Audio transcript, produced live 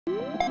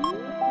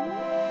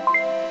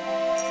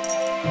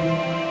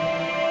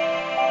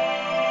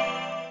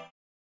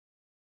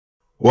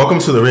Welcome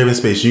to the Raven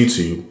Space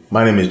YouTube.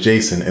 My name is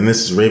Jason, and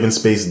this is Raven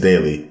Space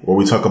Daily, where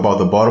we talk about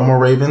the Baltimore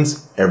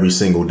Ravens every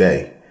single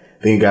day.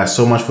 Thank you guys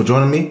so much for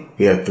joining me.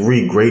 We have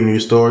 3 great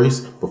news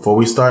stories. Before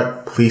we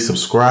start, please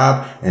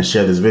subscribe and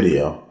share this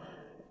video.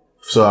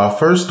 So our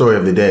first story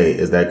of the day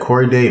is that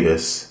Corey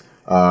Davis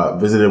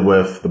visited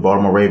with the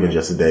Baltimore Ravens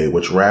yesterday,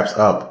 which wraps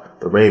up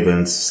the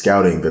Ravens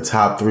scouting the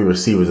top 3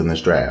 receivers in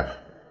this draft.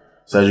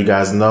 So as you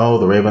guys know,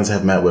 the Ravens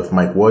have met with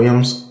Mike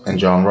Williams and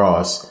John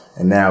Ross,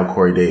 and now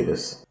Corey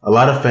Davis. A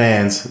lot of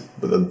fans,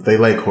 they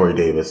like Corey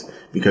Davis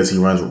because he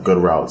runs good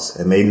routes,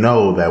 and they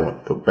know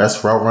that the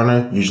best route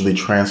runner usually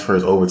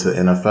transfers over to the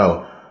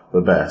NFL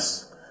the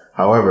best.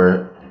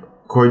 However,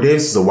 Corey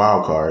Davis is a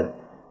wild card.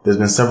 There's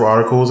been several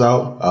articles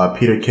out.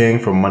 Peter King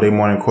from Monday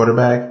Morning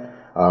Quarterback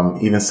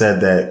even said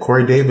that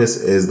Corey Davis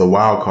is the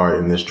wild card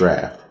in this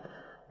draft.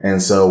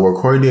 And so where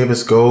Corey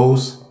Davis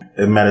goes,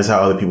 it matters how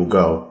other people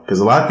go. Because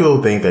a lot of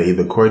people think that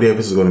either Corey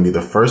Davis is going to be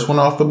the first one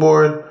off the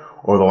board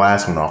or the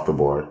last one off the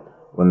board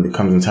when it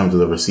comes in terms of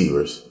the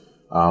receivers.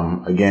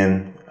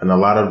 Again, in a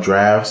lot of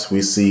drafts,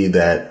 we see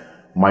that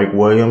Mike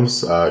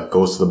Williams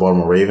goes to the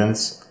Baltimore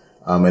Ravens.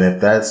 And if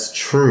that's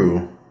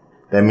true,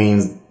 that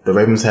means the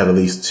Ravens have at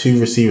least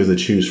 2 receivers to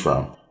choose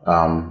from.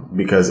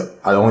 Because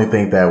I only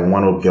think that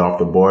one will get off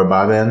the board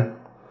by then.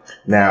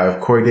 Now,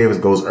 if Corey Davis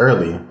goes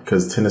early,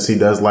 because Tennessee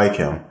does like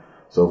him,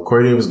 so if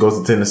Corey Davis goes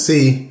to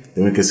Tennessee,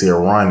 then we could see a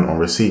run on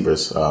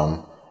receivers.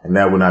 And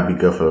that would not be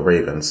good for the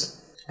Ravens,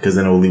 because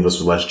then it will leave us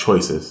with less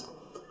choices.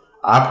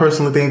 I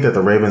personally think that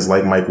the Ravens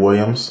like Mike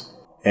Williams,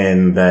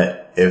 and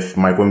that if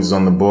Mike Williams is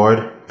on the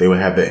board, they would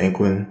have the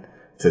inkling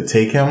to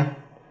take him.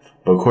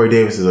 But Corey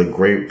Davis is a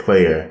great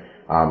player,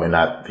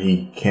 and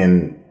he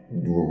can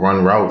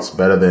run routes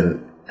better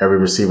than every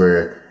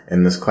receiver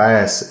in this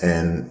class,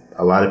 and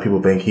a lot of people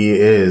think he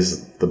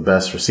is the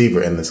best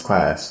receiver in this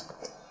class.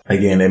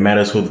 Again, it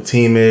matters who the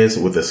team is,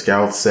 what the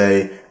scouts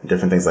say,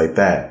 different things like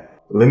that.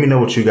 Let me know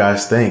what you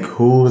guys think.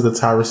 Who is the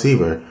top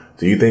receiver?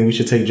 Do you think we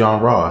should take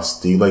John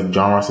Ross? Do you like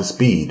John Ross's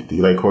speed? Do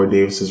you like Corey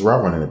Davis's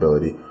route running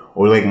ability?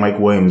 Or do you like Mike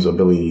Williams'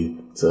 ability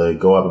to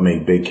go up and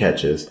make big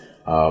catches?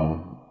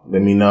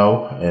 Let me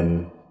know,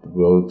 and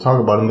we'll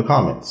talk about it in the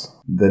comments.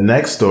 The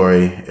next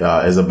story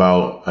is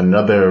about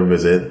another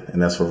visit,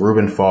 and that's for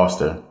Reuben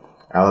Foster,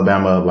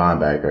 Alabama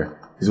linebacker.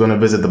 He's going to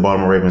visit the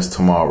Baltimore Ravens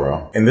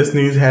tomorrow. And this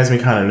news has me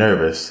kind of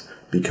nervous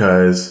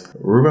because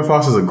Reuben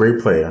Foster is a great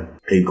player,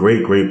 a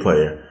great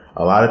player.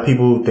 A lot of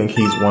people think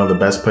he's one of the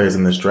best players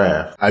in this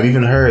draft. I've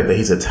even heard that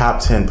he's a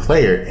top 10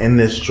 player in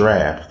this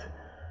draft.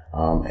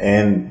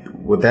 And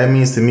what that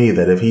means to me,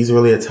 that if he's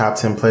really a top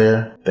 10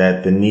 player,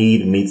 that the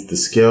need meets the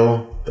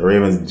skill, the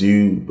Ravens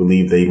do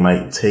believe they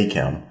might take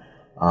him.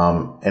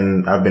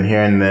 And I've been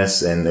hearing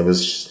this, and it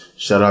was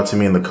shut out to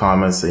me in the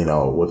comments,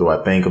 what do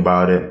I think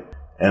about it?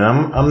 And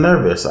I'm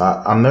nervous.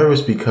 I'm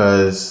nervous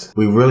because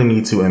we really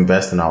need to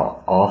invest in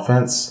our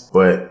offense.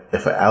 But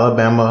if an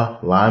Alabama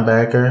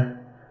linebacker,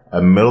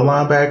 a middle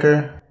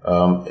linebacker,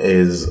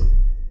 is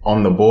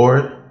on the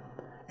board,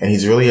 and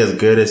he's really as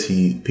good as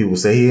people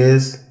say he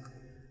is,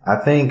 I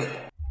think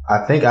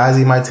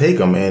Ozzie might take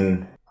him.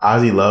 And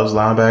Ozzie loves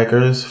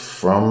linebackers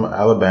from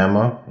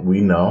Alabama.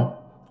 We know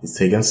he's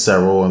taken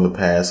several in the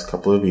past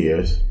couple of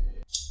years.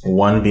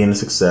 One being a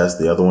success,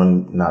 the other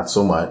one not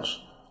so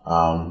much.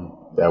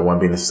 That one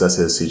being a success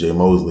is C.J.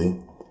 Mosley.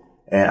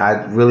 And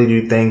I really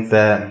do think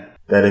that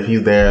if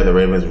he's there, the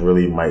Ravens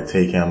really might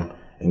take him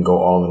and go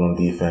all in on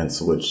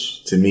defense,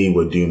 which to me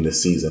would doom the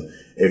season.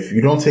 If you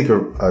don't take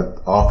an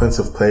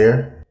offensive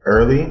player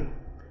early,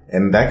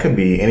 and that could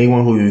be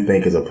anyone who you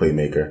think is a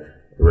playmaker,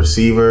 a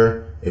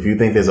receiver. If you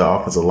think there's an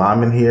offensive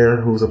lineman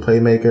here who's a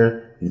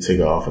playmaker, you take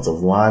an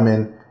offensive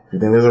lineman. If you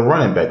think there's a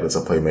running back that's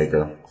a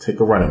playmaker, take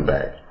a running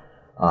back.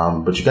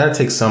 But you got to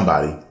take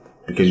somebody,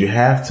 because you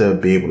have to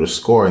be able to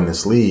score in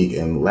this league.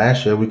 And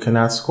last year we could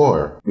not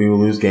score. We would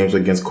lose games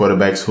against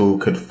quarterbacks who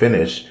could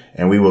finish,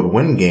 and we would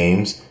win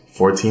games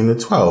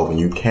 14-12, and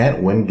you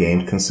can't win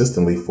games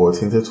consistently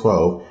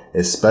 14-12,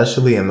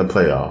 especially in the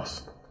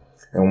playoffs.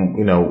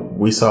 And,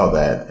 we saw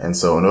that. And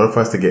so in order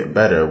for us to get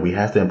better, we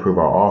have to improve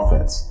our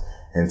offense.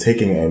 And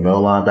taking a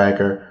middle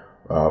linebacker,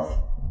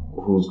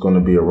 who's going to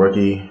be a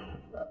rookie,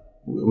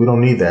 we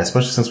don't need that,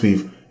 especially since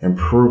we've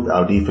improved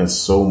our defense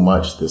so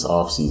much this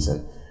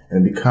offseason.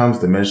 And it becomes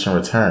diminishing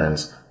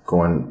returns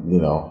going,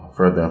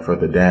 further and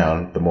further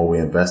down the more we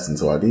invest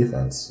into our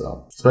defense.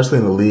 So, especially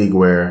in the league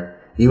where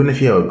even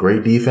if you have a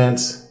great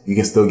defense, you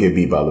can still get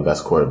beat by the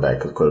best quarterback,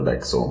 because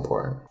quarterback is so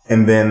important.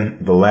 And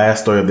then the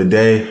last story of the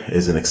day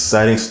is an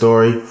exciting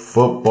story.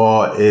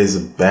 Football is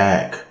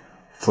back.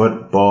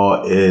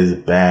 Football is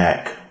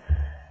back.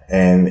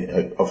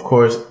 And of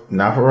course,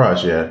 not for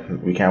us yet.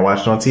 We can't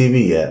watch it on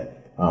TV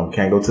yet.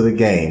 Can't go to the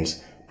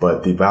games.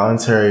 But the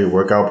voluntary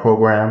workout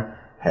program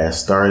has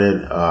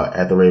started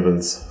at the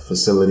Ravens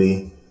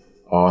facility.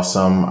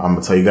 Awesome. I'm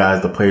going to tell you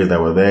guys the players that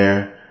were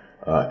there.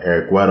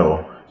 Eric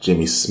Weddle,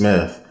 Jimmy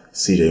Smith,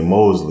 C.J.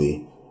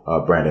 Mosley,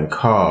 Brandon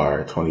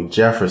Carr, Tony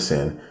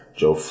Jefferson,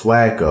 Joe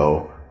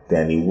Flacco,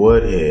 Danny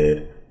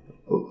Woodhead.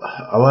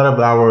 A lot of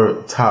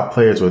our top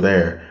players were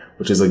there,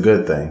 which is a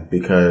good thing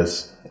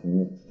because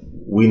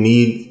we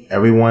need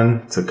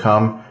everyone to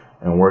come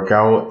and work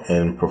out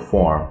and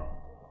perform.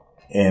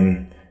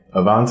 In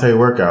a voluntary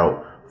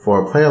workout,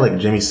 for a player like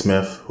Jimmy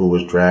Smith, who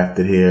was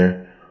drafted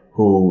here,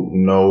 who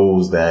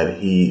knows that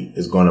he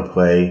is going to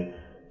play,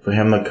 for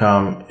him to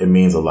come, it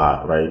means a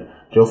lot, right?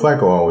 Joe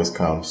Flacco always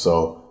comes,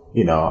 so,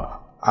 you know,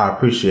 I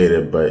appreciate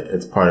it, but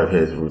it's part of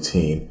his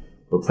routine.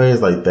 But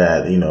players like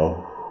that, you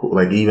know,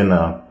 like even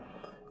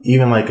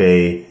like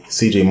a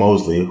CJ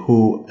Mosley,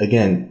 who,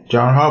 again,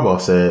 John Harbaugh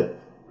said,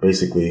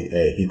 basically,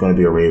 hey, he's going to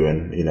be a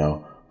Raven, you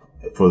know,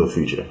 for the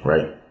future,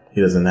 right?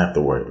 He doesn't have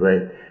to worry,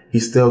 right? He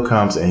still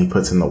comes and he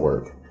puts in the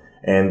work.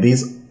 And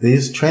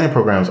these training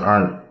programs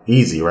aren't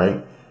easy,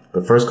 right?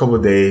 The first couple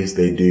of days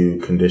they do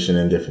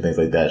conditioning, different things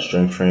like that,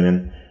 strength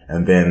training,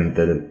 and then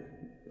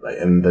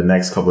in the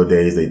next couple of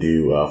days they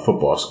do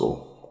football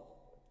school.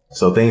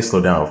 So things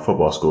slow down with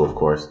football school, of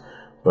course,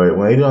 but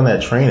when they do on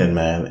that training,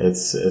 man,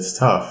 it's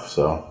tough.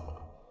 So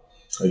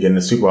again,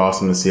 it's super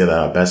awesome to see that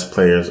our best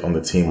players on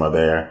the team are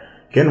there,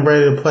 getting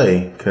ready to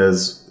play,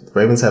 because the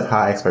Ravens have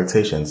high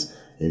expectations.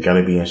 You got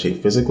to be in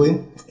shape physically,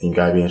 and you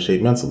got to be in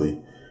shape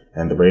mentally.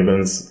 And the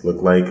Ravens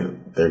look like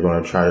they're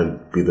going to try to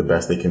be the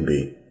best they can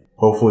be.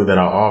 Hopefully that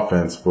our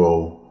offense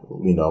will,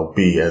 you know,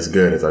 be as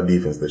good as our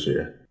defense this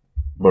year.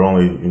 But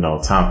only, you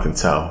know, time can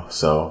tell.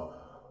 So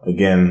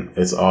again,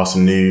 it's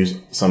awesome news.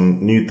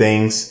 Some new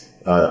things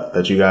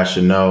that you guys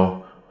should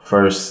know.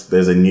 First,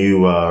 there's a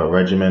new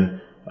regimen,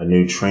 a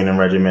new training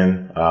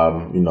regimen.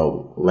 You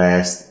know,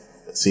 last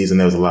season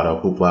there was a lot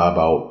of hoopla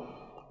about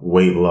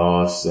weight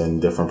loss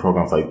and different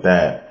programs like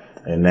that.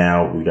 And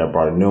now we got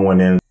brought a new one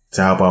in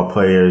to help our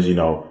players, you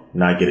know,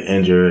 not get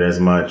injured as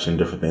much and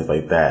different things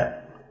like that.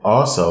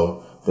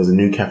 Also, there's a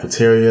new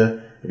cafeteria.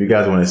 If you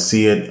guys want to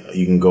see it,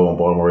 you can go on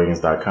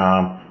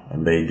BaltimoreRavens.com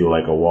and they do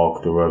like a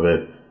walkthrough of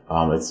it.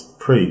 It's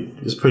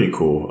pretty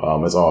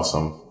cool. It's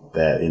awesome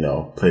that, you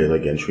know, players are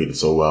getting treated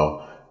so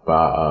well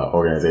by an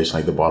organization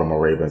like the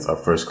Baltimore Ravens, a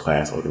first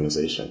class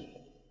organization.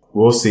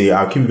 We'll see.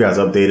 I'll keep you guys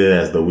updated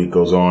as the week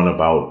goes on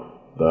about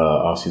the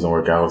off-season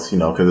workouts, you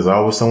know, because there's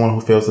always someone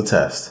who fails the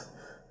test.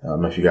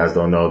 If you guys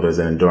don't know, there's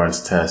an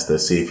endurance test to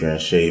see if you're in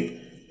shape.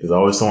 There's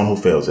always someone who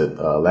fails it.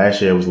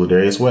 Last year it was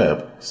Ladarius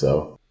Webb.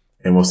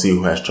 And we'll see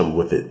who has trouble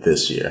with it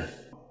this year.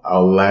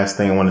 Our last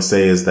thing I want to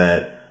say is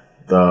that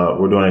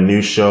we're doing a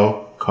new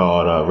show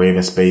called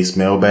Raven Space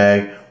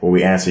Mailbag, where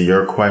we answer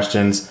your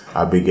questions.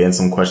 I'll be getting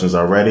some questions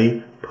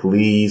already.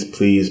 Please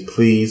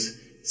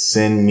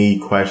send me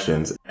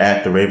questions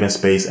at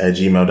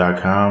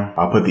theravensspace@gmail.com.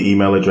 I'll put the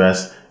email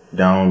address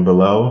down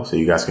below so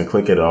you guys can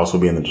click it. It'll also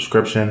be in the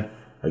description.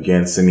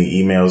 Again, send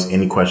me emails,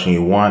 any question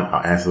you want.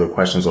 I'll answer the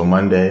questions on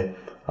Monday.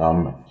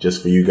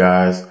 Just for you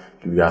guys,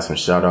 give you guys some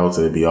shout outs.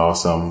 It'd be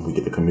awesome. We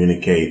get to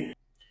communicate.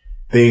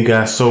 Thank you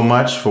guys so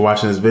much for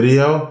watching this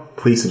video.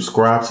 Please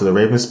subscribe to the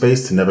Raven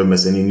Space to never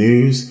miss any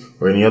news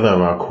or any other of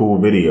our cool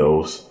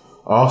videos.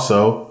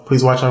 Also,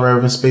 please watch our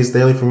Raven Space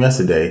Daily from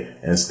yesterday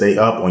and stay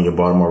up on your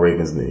Baltimore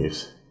Ravens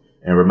news.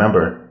 And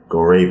remember, go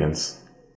Ravens.